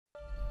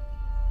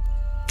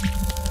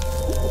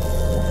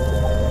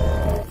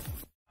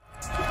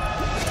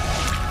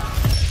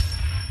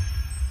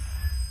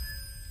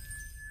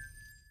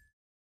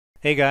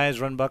Hey guys,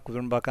 Runbuck with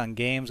Runbuck on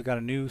Games. I got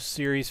a new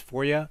series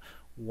for you.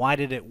 Why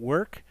did it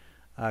work?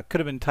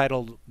 Could have been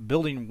titled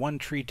Building One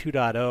Tree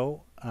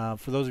 2.0.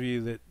 For those of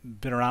you that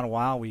have been around a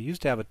while, we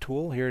used to have a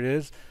tool. Here it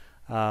is.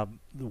 The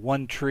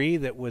One Tree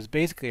that was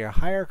basically a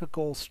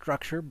hierarchical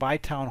structure by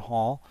Town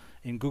Hall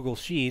in Google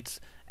Sheets,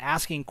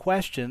 asking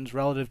questions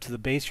relative to the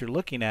base you're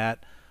looking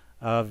at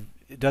of,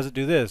 does it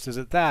do this? Is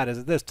it that? Is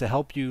it this? To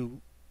help you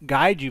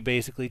guide you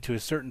basically to a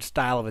certain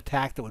style of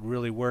attack that would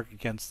really work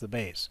against the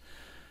base.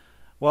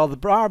 Well, the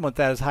problem with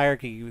that is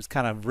hierarchy was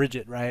kind of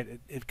rigid, right?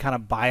 It kind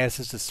of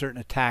biases to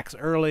certain attacks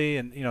early,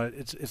 and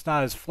it's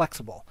not as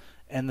flexible.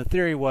 And the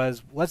theory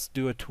was, let's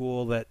do a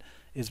tool that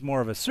is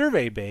more of a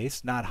survey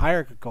based, not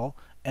hierarchical,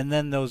 and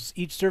then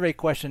each survey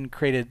question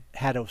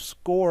had a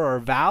score or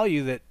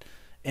value that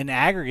in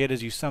aggregate,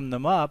 as you sum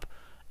them up,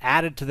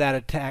 added to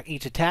that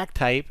each attack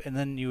type, and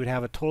then you would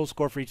have a total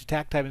score for each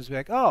attack type, and be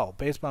like, oh,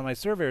 based on my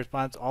survey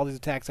response, all these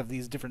attacks have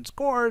these different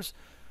scores.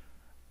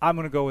 I'm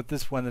going to go with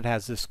this one that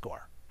has this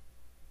score.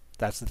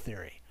 That's the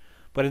theory.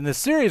 But in this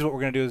series, what we're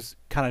going to do is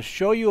kind of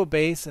show you a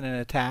base and an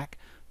attack,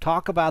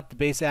 talk about the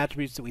base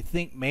attributes that we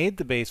think made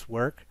the base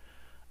work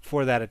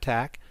for that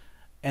attack,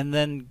 and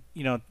then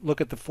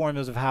look at the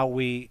formulas of how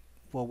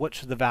what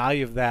should the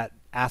value of that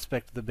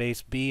aspect of the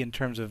base be in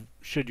terms of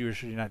should you or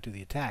should you not do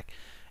the attack.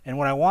 And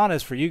what I want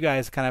is for you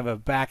guys kind of a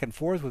back and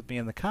forth with me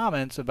in the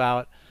comments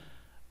about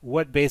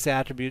what base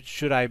attributes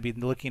should I be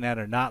looking at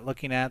or not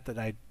looking at that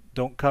I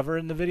don't cover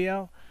in the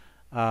video.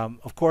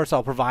 Of course,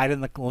 I'll provide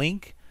in the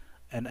link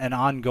and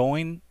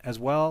ongoing as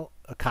well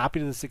a copy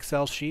of this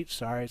Excel sheet.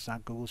 Sorry, it's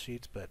not Google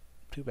Sheets, but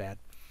too bad.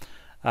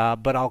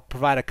 But I'll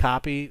provide a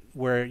copy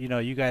where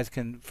you guys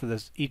can, for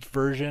each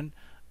version,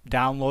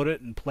 download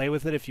it and play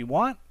with it if you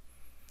want.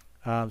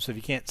 So if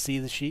you can't see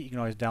the sheet, you can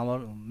always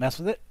download it and mess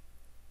with it,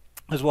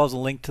 as well as a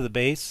link to the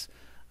base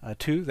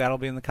too. That'll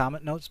be in the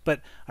comment notes.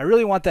 But I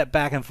really want that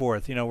back and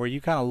forth, where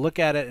you kind of look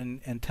at it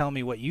and tell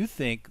me what you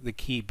think the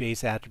key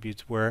base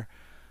attributes were,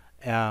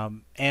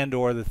 and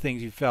or the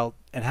things you felt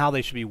and how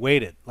they should be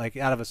weighted. Like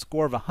out of a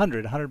score of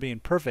 100, 100 being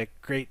perfect,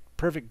 great,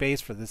 perfect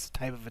base for this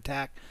type of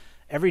attack.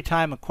 Every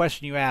time a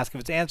question you ask,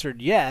 if it's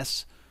answered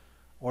yes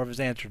or if it's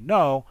answered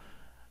no,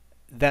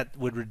 that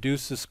would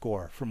reduce the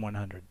score from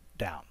 100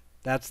 down.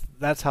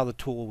 That's how the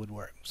tool would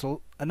work.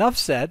 So enough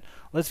said.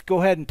 Let's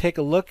go ahead and take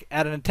a look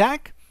at an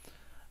attack,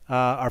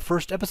 our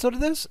first episode of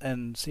this,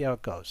 and see how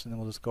it goes. And then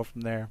we'll just go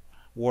from there,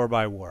 war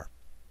by war.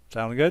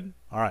 Sound good?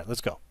 All right,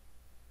 let's go.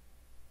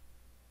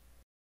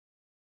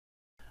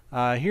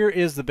 Here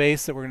is the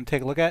base that we're going to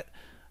take a look at.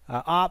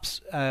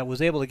 Ops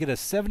was able to get a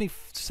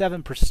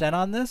 77%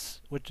 on this,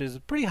 which is a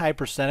pretty high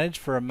percentage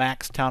for a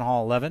max Town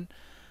Hall 11.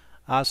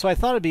 So I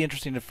thought it'd be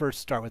interesting to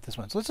first start with this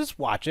one. So let's just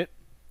watch it.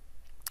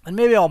 And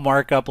maybe I'll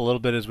mark up a little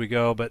bit as we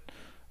go, but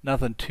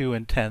nothing too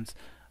intense.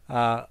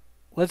 I'll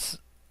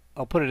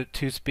put it at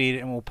 2 speed,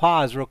 and we'll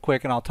pause real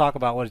quick, and I'll talk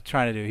about what he's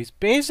trying to do. He's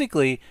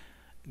basically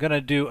going to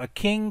do a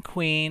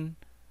king-queen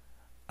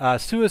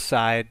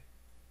suicide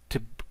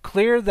to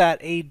clear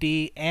that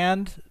AD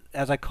and,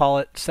 as I call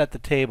it, set the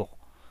table.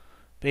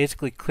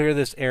 Basically clear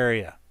this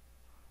area,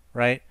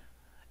 right?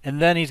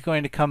 And then he's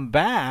going to come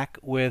back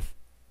with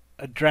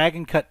a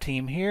Dragon cut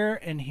team here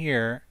and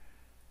here,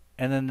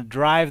 and then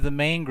drive the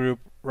main group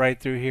right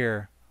through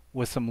here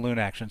with some loon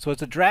action. So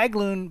it's a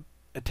Dragoon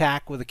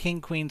attack with a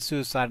king-queen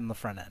suicide on the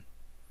front end.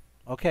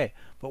 Okay,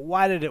 but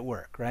why did it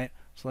work, right?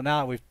 So now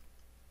that we've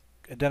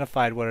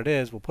identified what it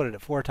is, we'll put it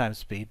at 4 times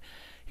speed.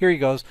 Here he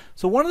goes.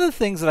 So one of the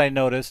things that I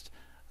noticed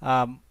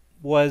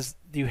was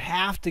you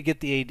have to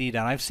get the AD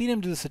down. I've seen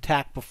him do this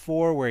attack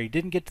before where he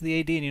didn't get to the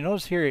AD, and you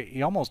notice here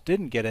he almost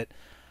didn't get it.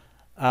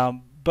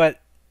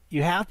 But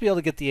you have to be able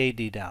to get the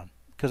AD down,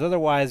 because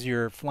otherwise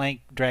your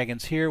flank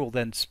dragons here will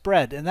then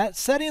spread. And that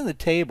setting the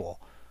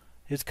table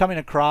is coming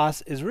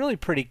across is really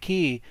pretty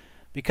key,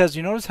 because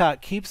you notice how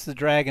it keeps the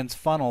dragons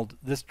funneled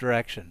this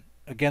direction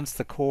against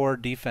the core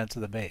defense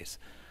of the base.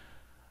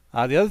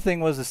 The other thing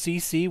was the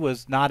CC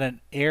was not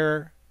an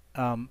air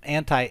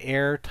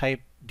anti-air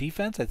type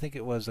defense. I think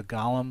it was a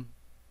golem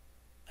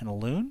and a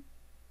loon.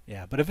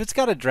 Yeah, but if it's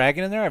got a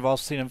dragon in there, I've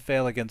also seen him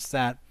fail against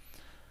that.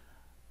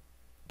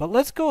 But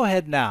let's go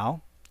ahead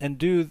now and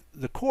do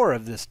the core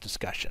of this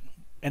discussion.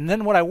 And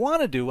then what I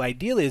want to do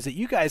ideally is that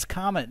you guys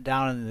comment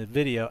down in the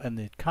video, in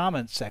the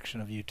comments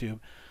section of YouTube,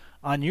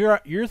 on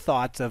your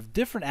thoughts of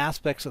different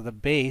aspects of the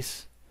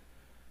base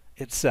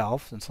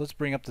itself. And so let's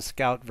bring up the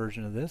scout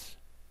version of this,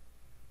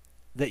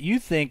 that you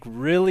think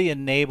really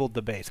enabled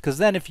the base. Because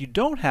then if you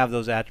don't have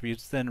those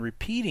attributes, then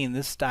repeating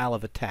this style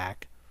of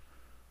attack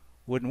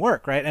wouldn't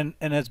work, right? And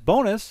as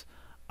bonus,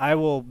 I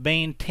will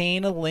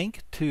maintain a link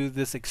to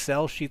this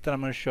Excel sheet that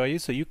I'm going to show you,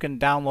 so you can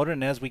download it.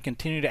 And as we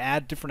continue to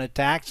add different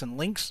attacks and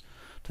links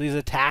to these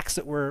attacks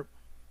that we're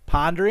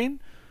pondering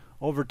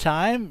over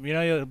time,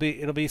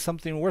 it'll be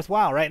something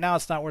worthwhile. Right now,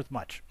 it's not worth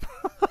much.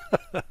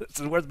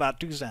 It's worth about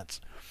 2 cents,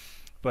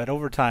 but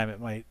over time, it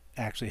might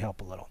actually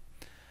help a little.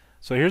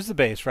 So here's the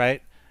base,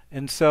 right?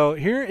 And so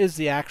here is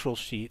the actual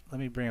sheet.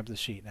 Let me bring up the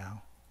sheet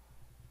now.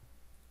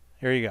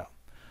 Here you go.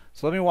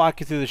 So let me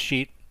walk you through the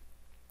sheet.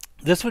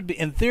 this would be,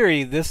 in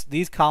theory,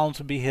 these columns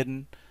would be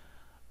hidden,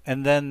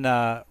 and then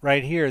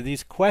right here,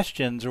 these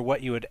questions are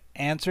what you would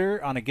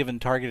answer on a given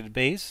targeted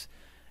base,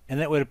 and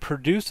that would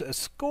produce a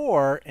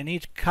score in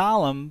each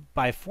column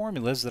by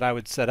formulas that I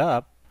would set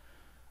up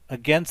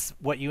against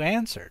what you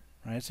answered.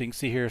 Right? So you can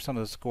see here some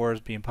of the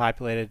scores being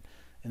populated,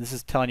 and this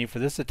is telling you for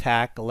this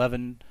attack,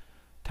 11,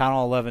 Town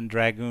Hall 11,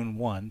 Dragoon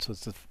 1, so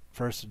it's the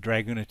first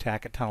Dragoon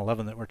attack at Town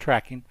 11 that we're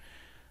tracking.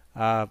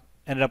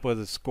 Ended up with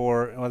a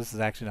score, well, this is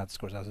actually not the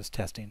scores, I was just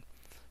testing.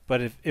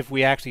 But if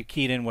we actually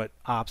keyed in what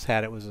ops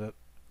had, it was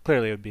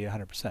clearly it would be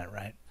 100%,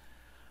 right?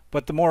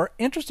 But the more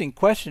interesting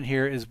question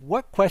here is,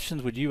 what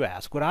questions would you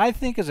ask? What I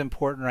think is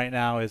important right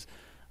now is,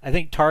 I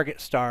think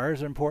target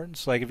stars are important.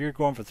 So like if you're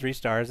going for 3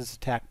 stars, this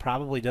attack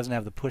probably doesn't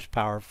have the push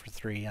power for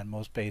 3 on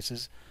most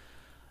bases.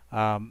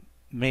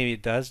 Maybe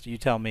it does, you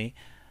tell me.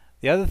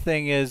 The other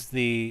thing is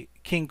the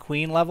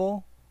king-queen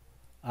level.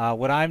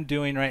 What I'm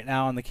doing right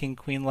now on the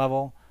king-queen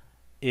level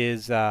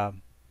is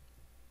I'm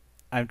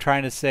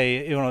trying to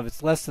say, you know, if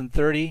it's less than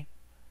 30,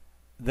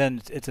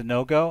 then it's a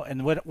no-go.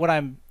 And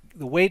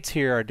the weights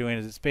here are doing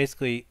is it's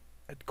basically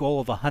a goal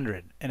of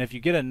 100. And if you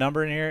get a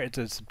number in here, it's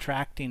a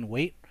subtracting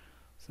weight.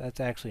 So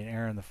that's actually an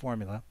error in the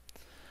formula.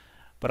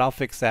 But I'll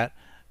fix that.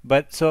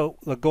 But so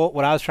the goal,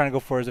 what I was trying to go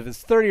for is if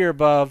it's 30 or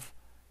above,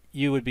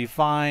 you would be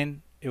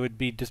fine. It would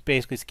be just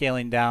basically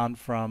scaling down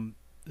from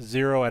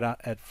 0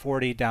 at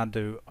 40 down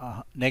to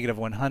negative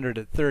 100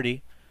 at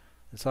 30.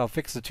 And so I'll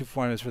fix the 2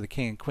 formulas for the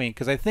king and queen,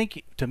 because I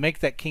think to make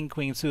that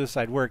king-queen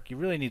suicide work, you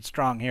really need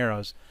strong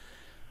heroes.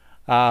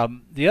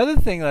 The other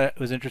thing that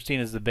was interesting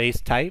is the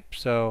base type.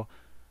 So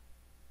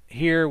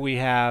here we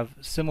have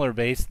the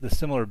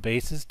similar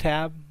bases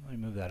tab. Let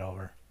me move that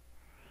over.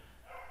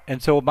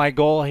 And so my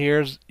goal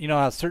here is, you know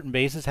how certain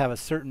bases have a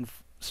certain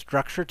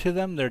structure to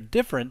them? They're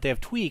different, they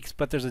have tweaks,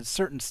 but there's a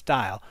certain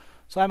style.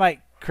 So I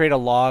might create a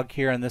log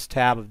here in this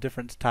tab of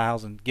different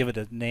styles and give it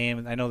a name.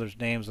 And I know there's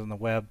names on the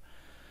web.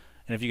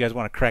 And if you guys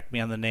want to correct me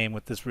on the name,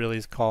 what this really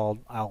is called,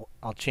 I'll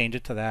change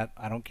it to that.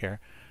 I don't care.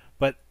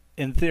 But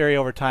in theory,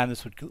 over time,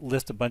 this would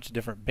list a bunch of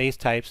different base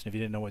types. And if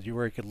you didn't know what you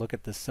were, you could look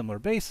at this similar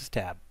bases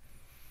tab.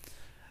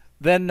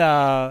 Then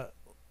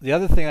the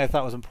other thing I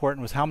thought was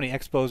important was how many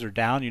expos are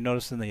down. You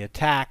notice in the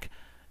attack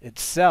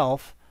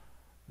itself,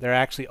 they're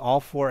actually all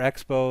 4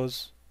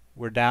 expos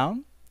were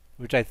down,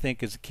 which I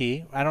think is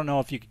key. I don't know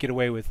if you could get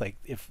away with, like,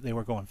 if they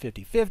were going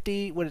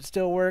 50-50, would it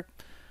still work?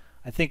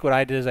 I think what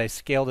I did is I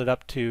scaled it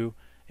up to,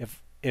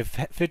 if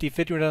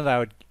 50-50 were done, I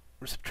would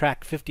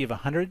subtract 50 of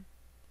 100.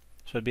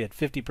 So it'd be at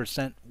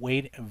 50%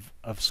 weight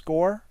of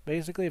score,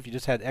 basically, if you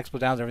just had expo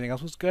downs, everything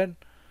else was good.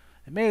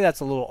 And maybe that's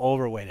a little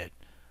overweighted.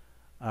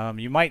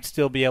 You might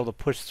still be able to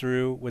push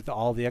through with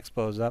all the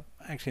expos up.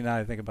 Actually, now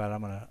that I think about it,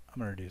 I'm gonna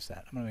reduce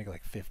that. I'm gonna make it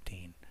like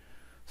 15.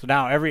 So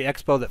now every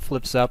expo that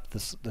flips up,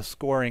 the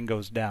scoring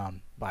goes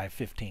down by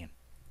 15.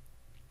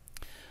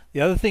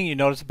 The other thing you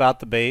notice about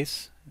the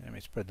base, let me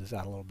spread this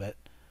out a little bit,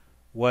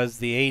 was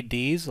the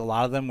ADs. A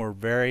lot of them were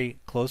very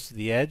close to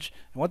the edge.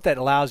 And what that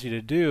allows you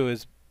to do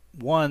is,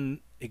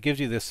 one, it gives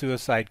you the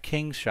suicide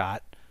king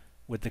shot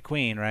with the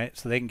queen, right?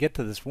 So they can get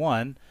to this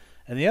 1.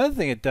 And the other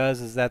thing it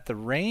does is that the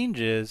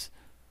ranges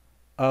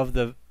of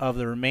the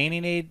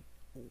remaining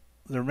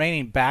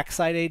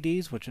backside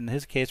ADs, which in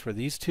his case were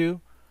these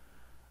 2,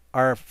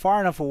 are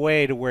far enough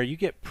away to where you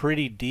get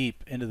pretty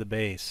deep into the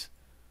base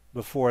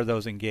before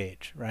those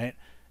engage, right?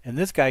 And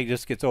this guy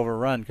just gets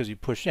overrun because you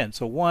push in.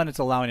 So 1, it's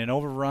allowing an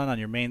overrun on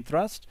your main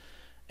thrust,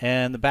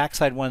 and the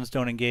backside ones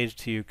don't engage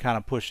till you kind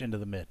of push into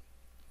the mid.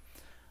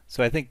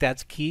 So I think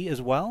that's key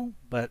as well.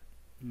 But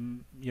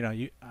you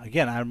know,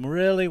 again, I'm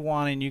really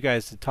wanting you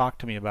guys to talk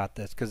to me about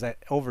this, because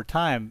over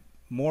time,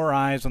 more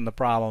eyes on the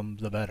problem,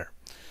 the better.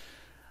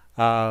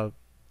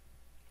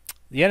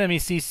 The enemy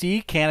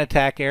CC can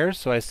attack airs,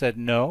 so I said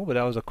no, but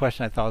that was a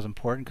question I thought was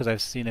important because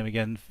I've seen him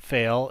again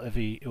fail. If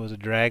it was a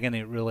dragon,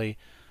 it really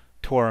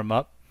tore him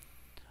up.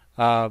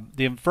 The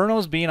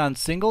Infernos being on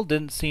single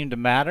didn't seem to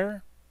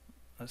matter,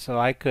 so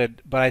I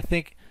could, but I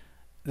think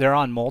they're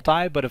on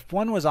multi. But if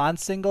one was on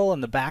single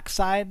and the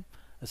backside,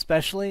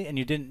 especially, and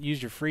you didn't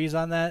use your freeze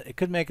on that, it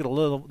could make it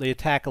the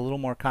attack a little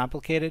more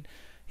complicated.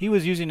 He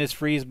was using his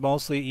freeze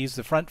mostly. He used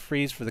the front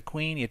freeze for the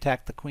queen. He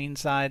attacked the queen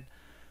side,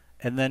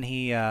 and then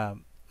he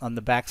on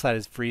the backside,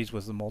 his freeze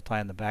was the multi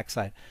on the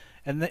backside.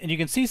 And you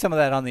can see some of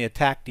that on the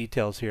attack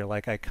details here.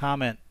 Like I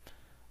comment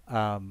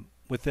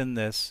within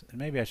this, and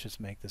maybe I should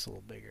just make this a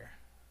little bigger.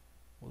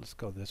 We'll just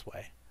go this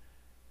way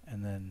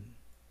and then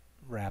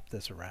wrap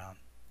this around.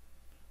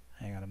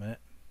 Hang on a minute.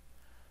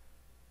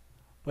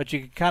 But you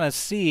can kind of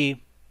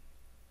see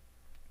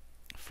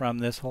from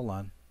this, hold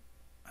on,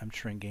 I'm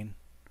shrinking.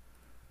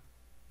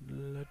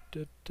 There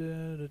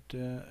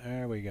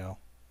we go.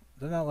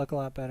 Doesn't that look a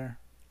lot better?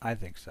 I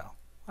think so.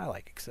 I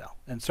like Excel.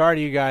 And sorry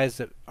to you guys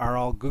that are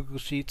all Google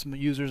Sheets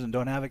users and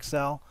don't have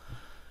Excel.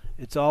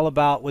 It's all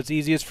about what's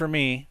easiest for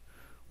me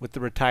with the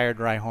retired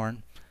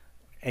Rhyhorn,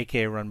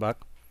 aka Runbuck.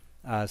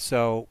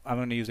 So I'm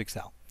going to use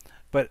Excel.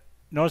 But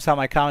notice how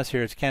my comments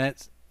here is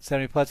Kenneth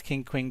 70 plus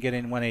king queen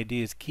getting 1 AD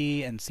is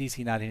key, and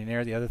CC not hitting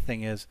air. The other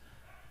thing is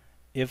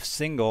if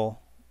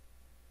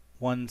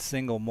one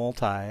single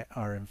multi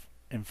or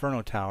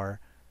Inferno tower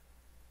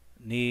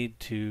need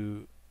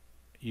to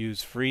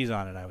use freeze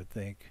on it, I would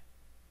think,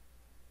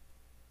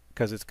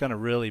 because it's going to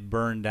really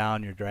burn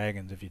down your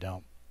dragons if you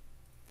don't.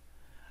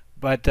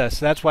 But so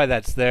that's why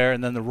that's there.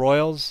 And then the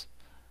royals,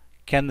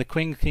 can the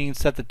queen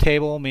set the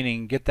table,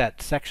 meaning get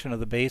that section of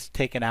the base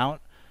taken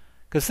out?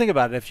 Because think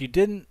about it, if you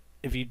didn't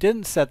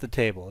set the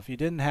table, if you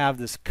didn't have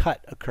this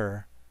cut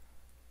occur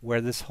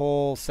where this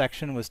whole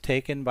section was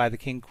taken by the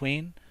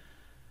king-queen,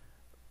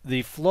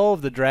 the flow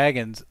of the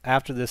dragons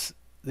after this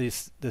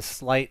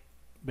slight,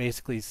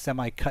 basically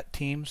semi-cut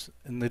teams,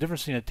 and the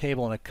difference between a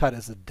table and a cut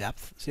is the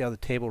depth. See how the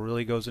table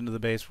really goes into the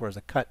base, whereas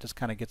a cut just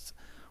kind of gets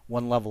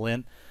one level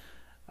in.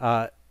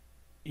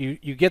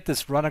 You get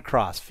this run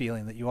across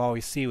feeling that you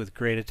always see with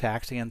great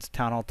attacks against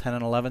Town Hall 10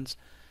 and 11s.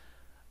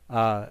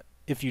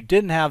 If you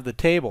didn't have the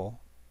table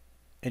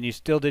and you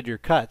still did your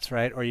cuts,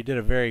 right, or you did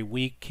a very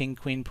weak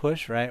king-queen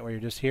push, right, where you're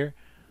just here,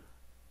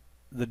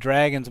 the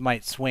dragons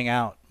might swing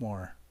out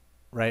more,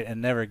 right,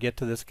 and never get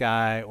to this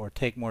guy or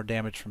take more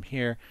damage from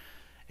here.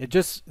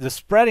 The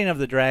spreading of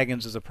the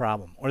dragons is a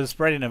problem, or the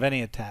spreading of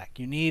any attack.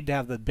 You need to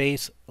have the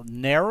base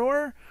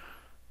narrower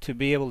to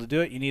be able to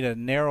do it. You need a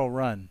narrow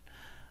run,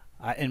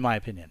 in my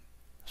opinion.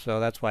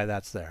 So that's why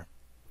that's there.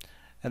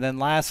 And then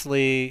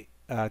lastly,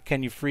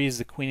 can you freeze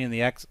the queen in the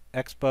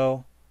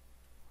expo?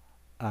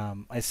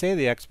 I say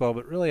the expo,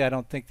 but really I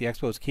don't think the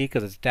expo is key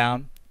because it's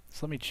down.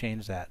 So let me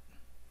change that.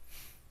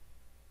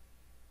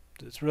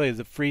 It's really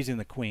the freezing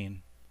the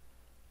queen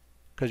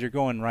because you're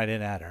going right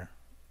in at her.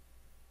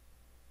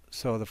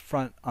 So the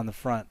front on the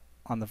front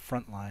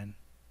line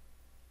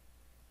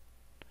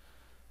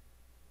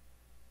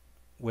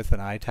with an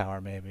eye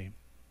tower, maybe,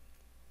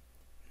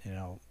 you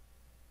know,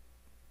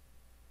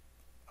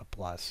 a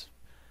plus.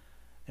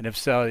 And if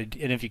so, and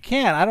if you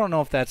can, I don't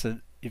know if that's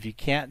if you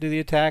can't do the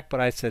attack, but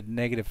I said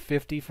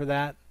 -50 for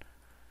that.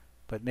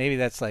 But maybe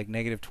that's like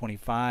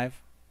 -25.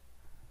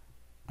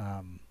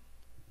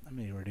 Let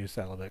me reduce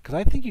that a little bit because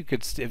I think you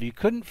could, if you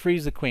couldn't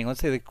freeze the queen,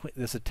 let's say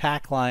this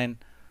attack line.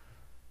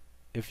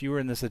 If you were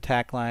in this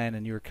attack line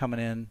and you were coming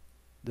in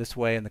this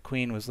way and the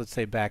queen was, let's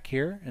say, back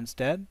here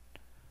instead,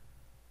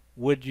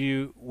 would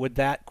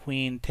that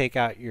queen take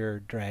out your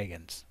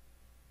dragons?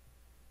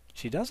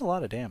 She does a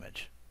lot of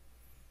damage.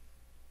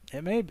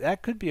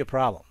 That could be a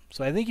problem.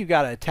 So I think you've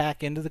got to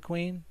attack into the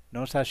queen.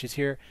 Notice how she's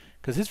here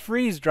because his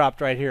freeze dropped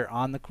right here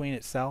on the queen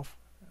itself.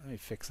 Let me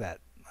fix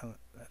that.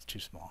 That's too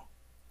small.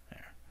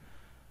 There.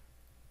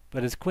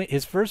 But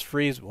his first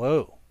freeze,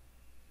 whoa,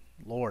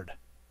 Lord.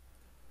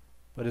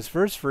 But his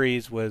first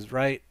freeze was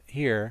right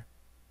here,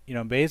 you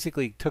know,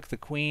 basically took the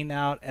queen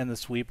out and the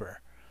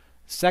sweeper.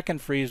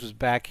 Second freeze was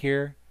back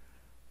here,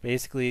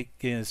 basically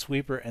getting the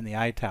sweeper and the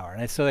eye tower.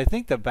 And so I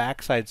think the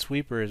backside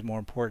sweeper is more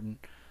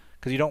important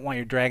because you don't want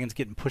your dragons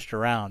getting pushed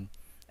around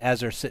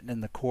as they're sitting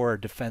in the core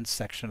defense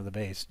section of the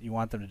base. You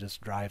want them to just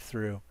drive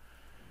through.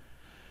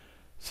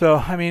 So,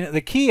 I mean,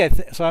 the key,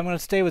 so I'm going to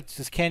stay with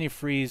just, can you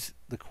freeze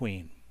the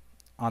queen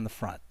on the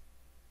front?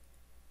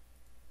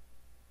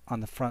 On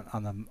the front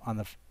of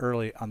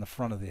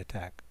the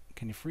attack.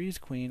 Can you freeze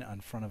queen on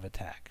front of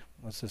attack?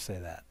 Let's just say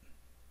that.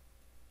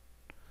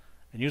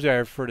 And usually I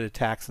refer to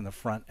attacks in the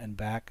front and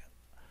back,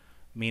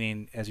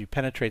 meaning as you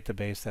penetrate the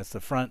base, that's the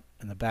front,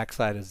 and the back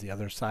side is the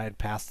other side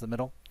past the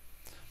middle.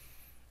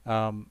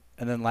 And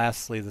then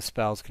lastly, the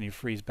spells. Can you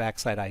freeze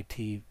backside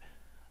IT?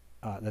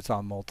 That's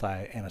on multi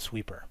and a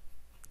sweeper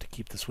to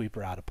keep the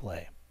sweeper out of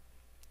play.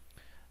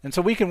 And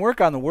so we can work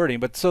on the wording,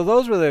 but so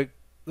those were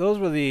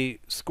the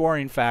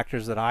scoring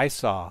factors that I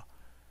saw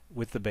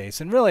with the base.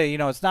 And really, you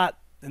know, it's not,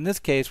 in this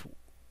case,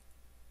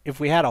 if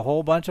we had a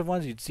whole bunch of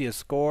ones, you'd see a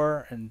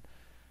score. And,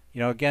 you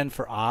know, again,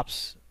 for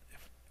ops,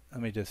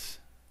 let me just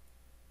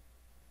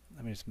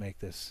make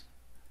this,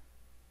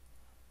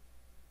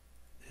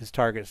 his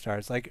target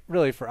starts, like,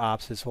 really for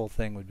ops, his whole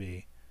thing would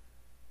be,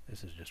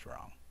 this is just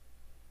wrong.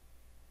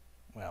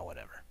 Well,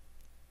 whatever.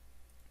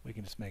 We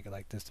can just make it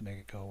like this to make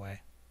it go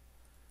away.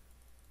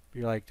 But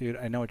you're like, dude,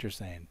 I know what you're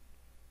saying.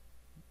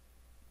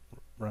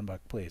 Runbuck,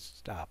 please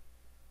stop.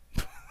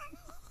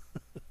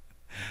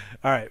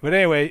 All right, but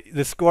anyway,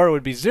 the score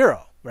would be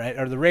 0, right?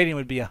 Or the rating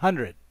would be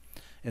 100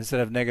 instead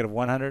of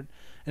 -100.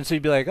 And so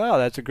you'd be like, oh,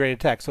 that's a great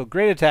attack. So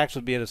great attacks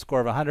would be at a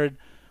score of 100.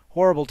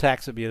 Horrible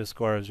attacks would be at a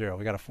score of 0.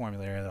 We got a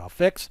formula here that I'll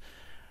fix.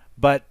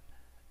 But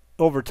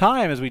over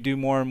time, as we do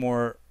more and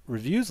more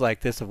reviews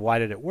like this of why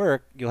did it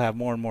work, you'll have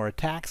more and more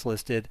attacks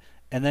listed,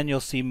 and then you'll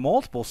see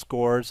multiple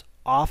scores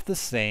off the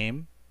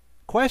same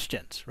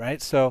questions,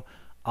 right? So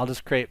I'll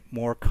just create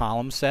more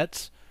column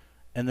sets,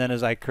 and then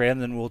as I create them,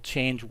 then we'll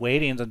change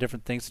weightings on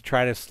different things to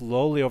try to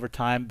slowly over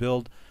time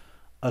build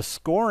a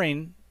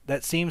scoring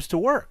that seems to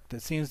work,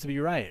 that seems to be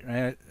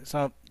right?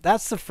 So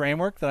that's the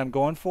framework that I'm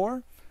going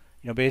for.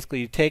 You know,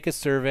 basically you take a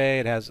survey,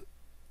 it has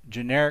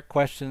generic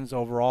questions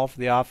overall for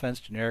the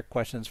offense, generic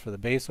questions for the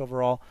base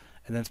overall,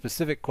 and then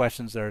specific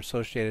questions that are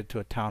associated to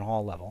a town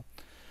hall level.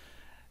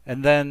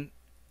 And then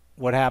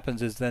what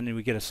happens is then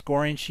we get a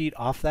scoring sheet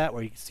off that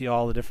where you can see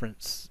all the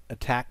different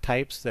attack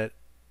types that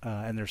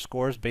and their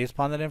scores based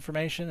upon that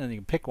information, and you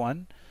can pick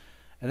one.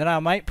 And then I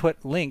might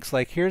put links,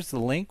 like here's the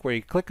link where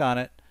you click on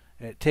it,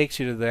 and it takes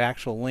you to the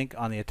actual link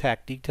on the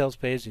attack details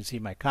page. You can see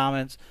my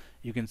comments.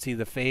 You can see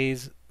the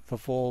phase, the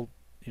full,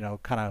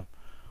 kind of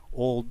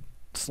old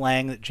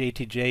slang that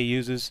JTJ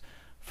uses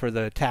for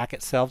the attack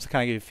itself to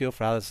kind of give you a feel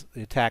for how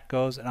the attack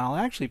goes. And I'll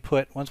actually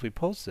put, once we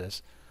post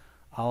this,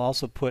 I'll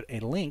also put a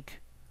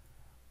link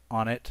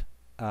on it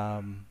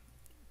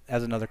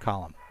as another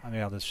column. I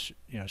mean, I'll just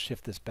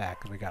shift this back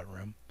because we got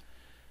room.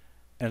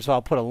 And so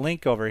I'll put a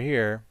link over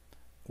here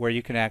where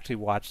you can actually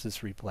watch this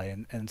replay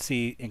and can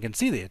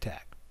see the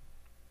attack.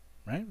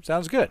 Right?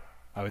 Sounds good,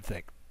 I would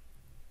think.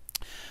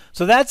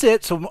 So that's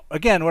it. So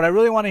again, what I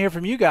really want to hear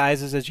from you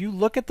guys is as you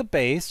look at the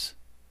base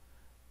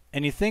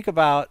and you think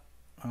about,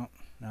 oh,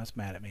 now it's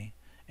mad at me,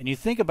 and you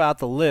think about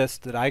the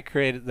list that I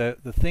created,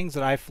 the things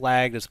that I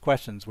flagged as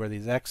questions where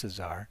these X's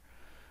are,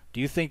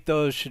 do you think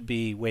those should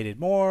be weighted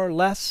more or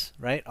less,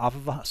 right, off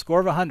of a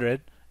score of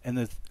 100, and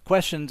the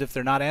questions, if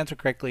they're not answered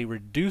correctly,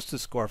 reduce the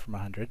score from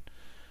 100?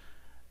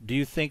 Do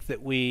you think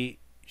that we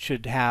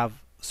should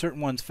have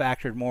certain ones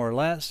factored more or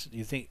less? Do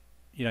you think,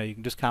 you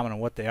can just comment on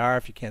what they are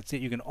if you can't see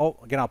it. You can,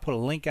 again, I'll put a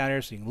link out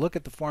here so you can look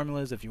at the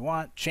formulas if you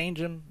want, change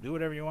them, do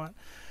whatever you want.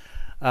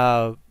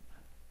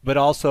 But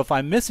also if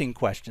I'm missing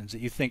questions that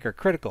you think are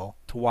critical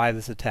to why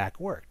this attack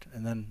worked,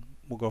 and then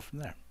we'll go from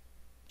there.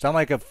 Sound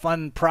like a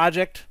fun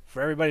project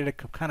for everybody to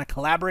kind of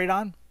collaborate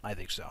on? I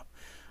think so. All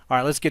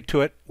right, let's get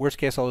to it. Worst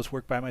case, I'll just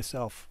work by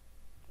myself.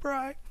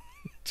 Bye.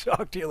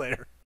 Talk to you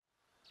later.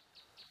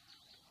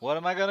 What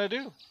am I gonna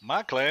do?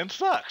 My clan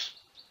sucks.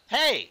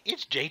 Hey,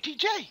 it's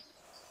JTJ.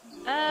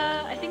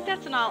 I think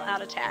that's an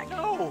all-out attack.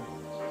 No,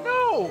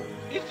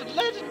 it's the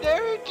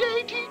legendary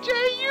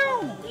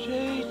JTJU.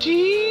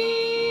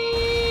 JTJU.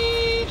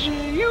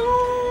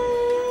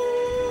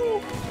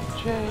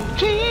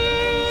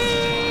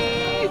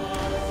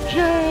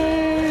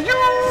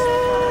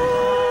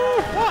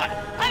 What?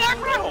 I like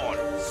my horn.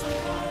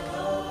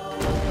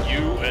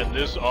 You and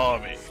this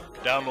army.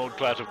 Download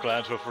Clash of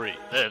Clans for free.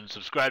 Then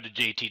subscribe to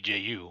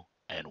JTJU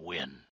and win.